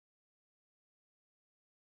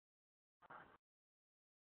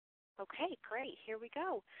Okay, great. Here we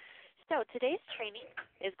go. So today's training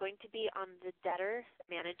is going to be on the Debtor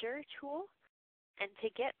Manager tool. And to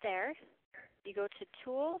get there, you go to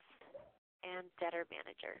Tools and Debtor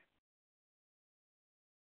Manager.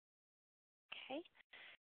 Okay.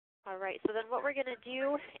 All right, so then what we're going to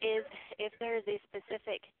do is if there is a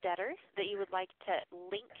specific debtor that you would like to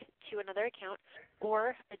link to another account,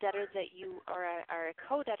 or a debtor that you or a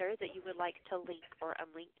co-debtor that you would like to link or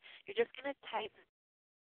unlink, you're just going to type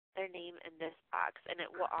their name in this box, and it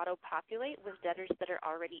will auto-populate with debtors that are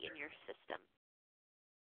already in your system.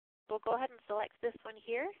 We'll go ahead and select this one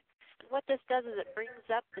here. And what this does is it brings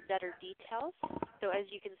up the debtor details. So as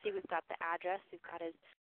you can see, we've got the address, we've got his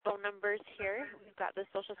phone numbers here. We've got the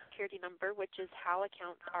Social Security number, which is how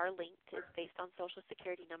accounts are linked, is based on Social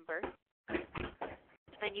Security number.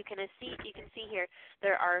 And you can see here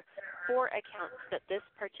there are 4 accounts that this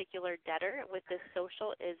particular debtor with this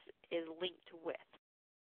social is linked with.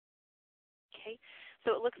 Okay,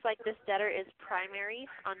 so it looks like this debtor is primary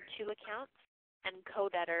on 2 accounts and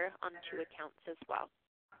co-debtor on 2 accounts as well.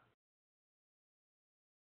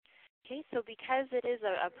 Okay, so because it is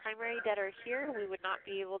a primary debtor here, we would not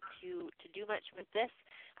be able to do much with this.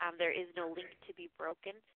 There is no link to be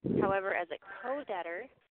broken. However, as a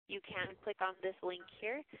co-debtor, you can click on this link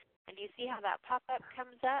here, and you see how that pop-up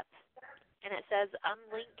comes up, and it says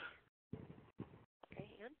unlink. Okay,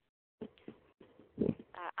 hang on.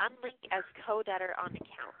 Unlink as co-debtor on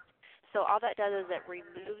account. So all that does is it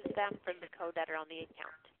removes them from the co-debtor on the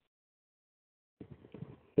account.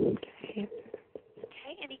 Okay.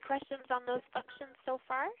 Okay, any questions on those functions so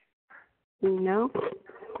far? No.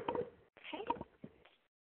 Okay.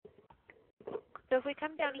 So if we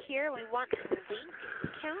come down here, we want to link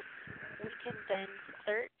account. We can then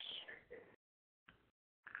search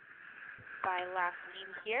by last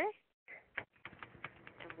name here.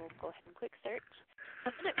 And we'll go ahead and click search.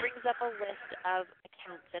 And then it brings up a list of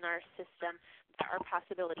accounts in our system that are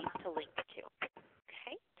possibilities to link to.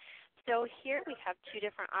 Okay. So here we have 2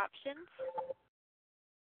 different options.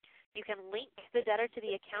 You can link the debtor to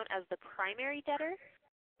the account as the primary debtor,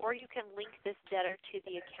 or you can link this debtor to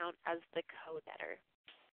the account as the co-debtor.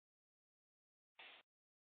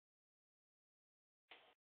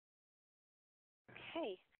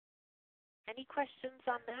 Okay. Any questions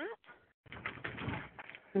on that?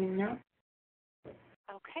 No.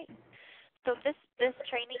 Okay. So this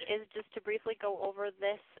training is just to briefly go over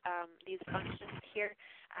these functions here.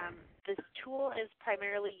 This tool is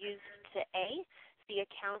primarily used to A, see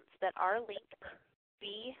accounts that are linked,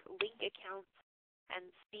 B, link accounts, and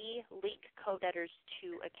C, link co-debtors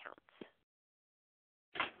to accounts.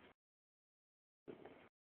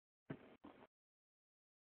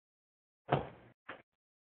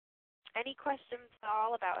 Any questions at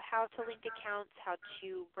all about how to link accounts, how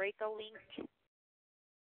to break a link?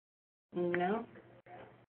 No.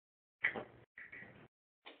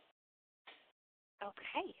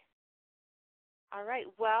 Okay. All right.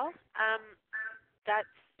 Well,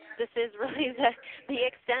 this is really the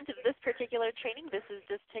extent of this particular training. This is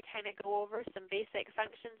just to kind of go over some basic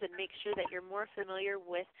functions and make sure that you're more familiar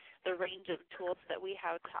with the range of tools that we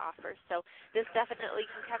have to offer. So this definitely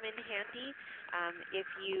can come in handy if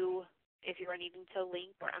you are needing to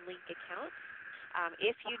link or unlink accounts.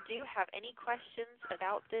 If you do have any questions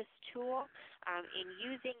about this tool, in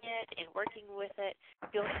using it and working with it,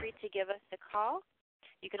 feel free to give us a call.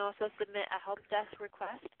 You can also submit a help desk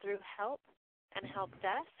request through Help and Help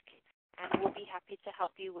Desk, and we'll be happy to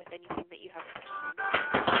help you with anything that you have questions.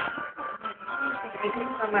 Thank you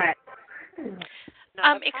so much.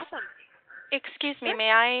 Not a problem. Excuse me,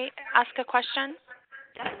 may I ask a question?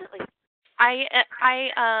 Definitely. I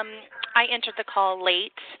entered the call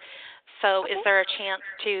late, so Okay. Is there a chance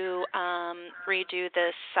to redo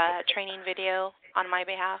this training video on my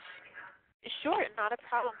behalf? Sure, not a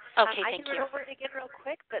problem. Okay, I thank can you. run over it again real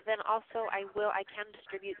quick, but then also I can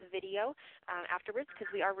distribute the video afterwards because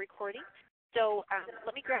we are recording. So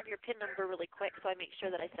let me grab your PIN number really quick so I make sure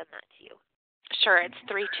that I send that to you. Sure, it's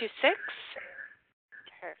 326.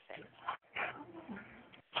 Perfect.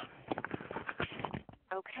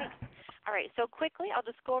 Okay. All right, so quickly, I'll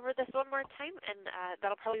just go over this one more time, and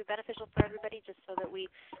that'll probably be beneficial for everybody just so that we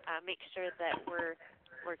make sure that we're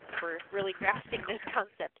really grasping this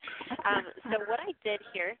concept. So what I did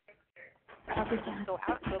here, just go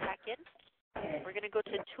out, go back in. We're going to go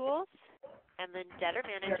to Tools, and then Debtor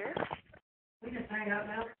Manager.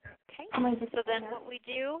 Okay, so then what we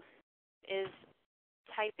do is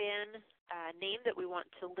type in a name that we want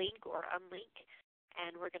to link or unlink,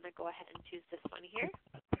 and we're going to go ahead and choose this one here.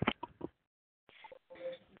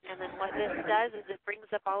 And then what this does is it brings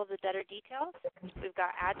up all of the debtor details. We've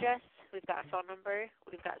got address, we've got phone number,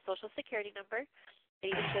 we've got social security number.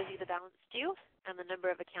 It even shows you the balance due and the number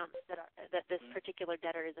of accounts that this particular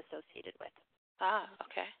debtor is associated with. Ah,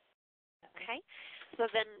 okay. Okay, so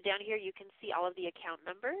then down here you can see all of the account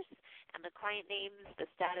numbers and the client names, the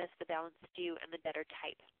status, the balance due, and the debtor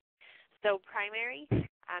type. So primary,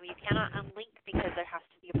 you cannot unlink because there has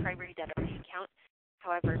to be a primary debtor on the account.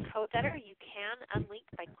 However, co-debtor, you can unlink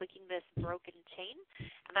by clicking this broken chain,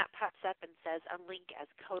 and that pops up and says unlink as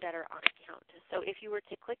co-debtor on account. So if you were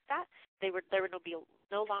to click that, there would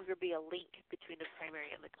no longer be a link between the primary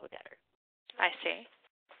and the co-debtor. I see.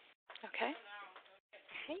 Okay.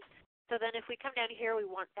 Okay. So then if we come down here, we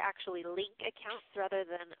want to actually link accounts rather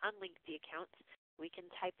than unlink the accounts. We can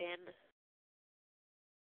type in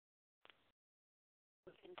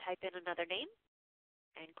another name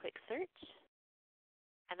and click search.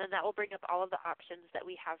 And then that will bring up all of the options that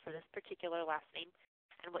we have for this particular last name.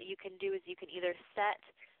 And what you can do is you can either set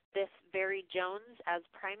this Barry Jones as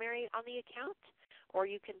primary on the account, or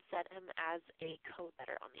you can set him as a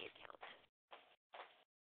co-debtor on the account.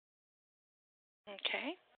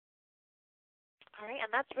 Okay. All right,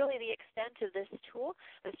 and that's really the extent of this tool.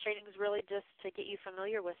 This training is really just to get you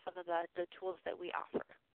familiar with some of the tools that we offer.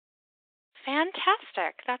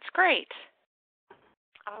 Fantastic. That's great.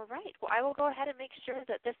 All right. Well, I will go ahead and make sure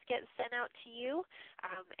that this gets sent out to you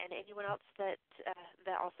and anyone else that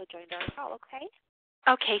also joined our call, okay?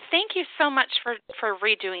 Okay. Thank you so much for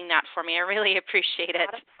redoing that for me. I really appreciate it.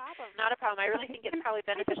 Not a problem. Not a problem. I really think it's probably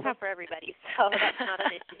beneficial for everybody, so that's not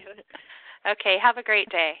an issue. Okay. Have a great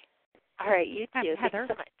day. All right. You too. Heather.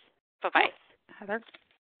 Thanks so much. Bye-bye. Heather.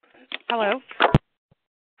 Hello. Yes.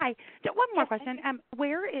 Hi. One more question.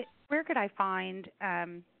 Where could I find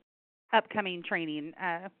upcoming training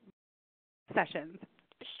sessions?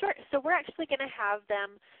 Sure. So we're actually going to have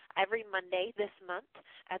them every Monday this month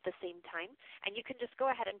at the same time. And you can just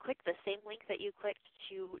go ahead and click the same link that you clicked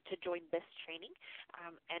to join this training.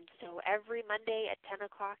 And so every Monday at 10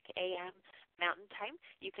 o'clock a.m. Mountain Time,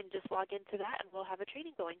 you can just log into that and we'll have a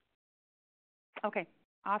training going. Okay.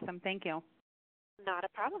 Awesome. Thank you. Not a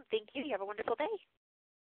problem. Thank you. You have a wonderful day.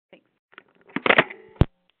 Thanks.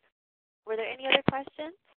 Were there any other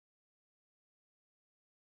questions?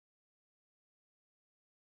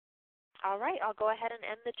 All right, I'll go ahead and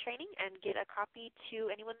end the training and get a copy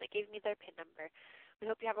to anyone that gave me their PIN number. We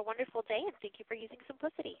hope you have a wonderful day, and thank you for using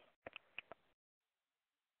Simplicity.